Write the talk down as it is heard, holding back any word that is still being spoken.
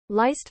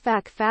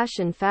Lystrfac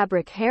fashion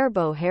fabric hair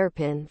bow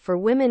hairpin for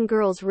women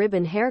girls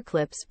ribbon hair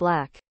clips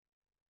black.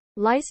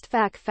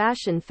 Lystrfac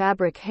fashion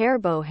fabric hair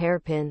bow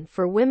hairpin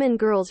for women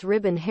girls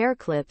ribbon hair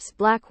clips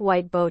black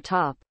white bow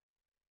top.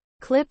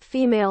 Clip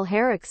female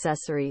hair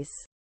accessories.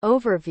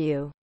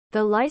 Overview.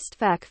 The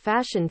Lystrfac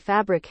fashion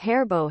fabric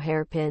hair bow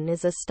hairpin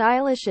is a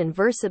stylish and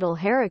versatile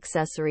hair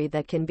accessory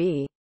that can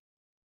be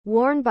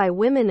worn by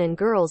women and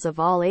girls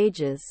of all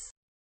ages.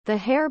 The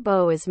hair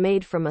bow is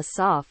made from a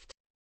soft,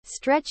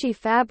 stretchy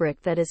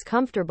fabric that is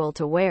comfortable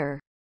to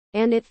wear,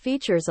 and it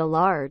features a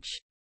large,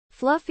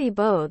 fluffy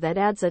bow that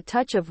adds a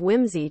touch of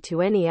whimsy to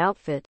any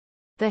outfit.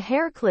 The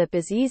hair clip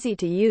is easy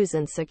to use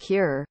and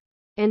secure,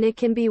 and it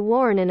can be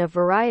worn in a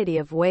variety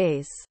of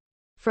ways,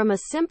 from a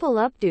simple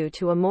updo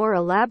to a more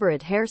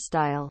elaborate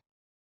hairstyle.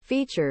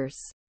 Features.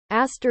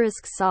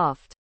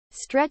 Soft,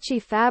 stretchy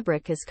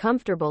fabric is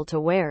comfortable to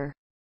wear.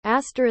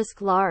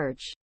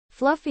 Large,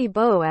 fluffy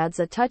bow adds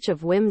a touch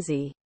of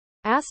whimsy.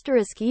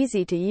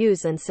 Easy to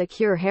use and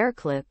secure hair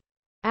clip.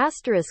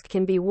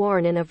 Can be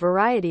worn in a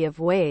variety of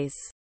ways.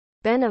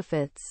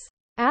 Benefits.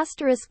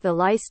 The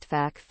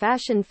Lystrfac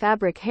fashion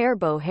fabric hair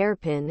bow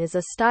hairpin is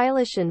a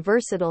stylish and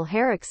versatile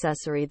hair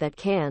accessory that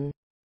can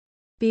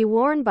be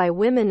worn by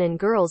women and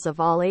girls of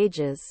all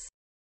ages.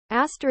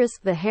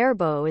 The hair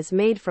bow is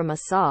made from a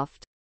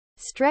soft,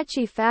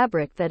 stretchy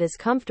fabric that is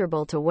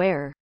comfortable to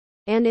wear,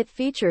 and it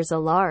features a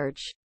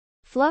large,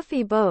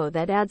 fluffy bow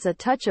that adds a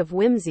touch of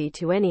whimsy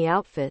to any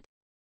outfit.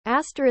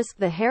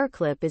 The hair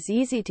clip is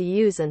easy to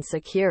use and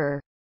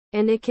secure,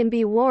 and it can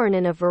be worn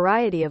in a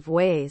variety of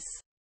ways,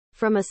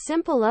 from a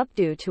simple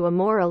updo to a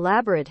more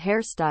elaborate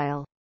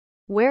hairstyle.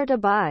 Where to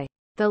buy?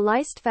 The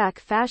Lystrfac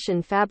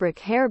fashion fabric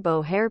hair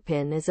bow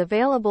hairpin is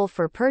available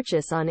for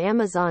purchase on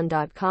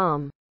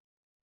Amazon.com.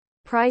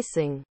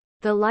 Pricing.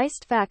 The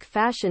Lystrfac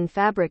fashion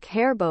fabric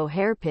hair bow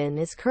hairpin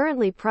is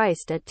currently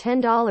priced at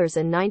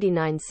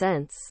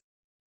 $10.99.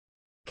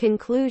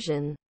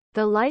 Conclusion.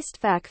 The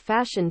Lystrfac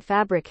fashion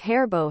fabric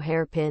hair bow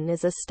hairpin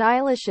is a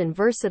stylish and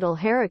versatile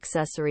hair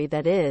accessory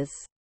that is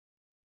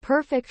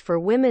perfect for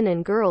women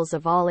and girls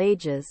of all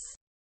ages.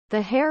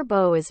 The hair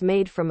bow is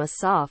made from a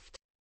soft,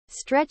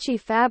 stretchy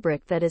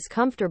fabric that is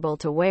comfortable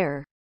to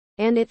wear,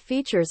 and it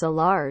features a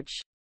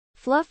large,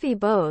 fluffy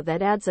bow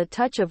that adds a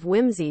touch of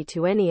whimsy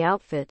to any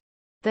outfit.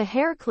 The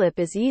hair clip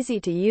is easy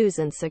to use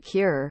and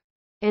secure,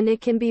 and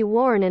it can be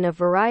worn in a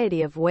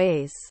variety of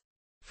ways,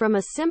 from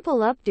a simple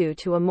updo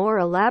to a more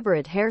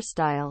elaborate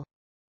hairstyle.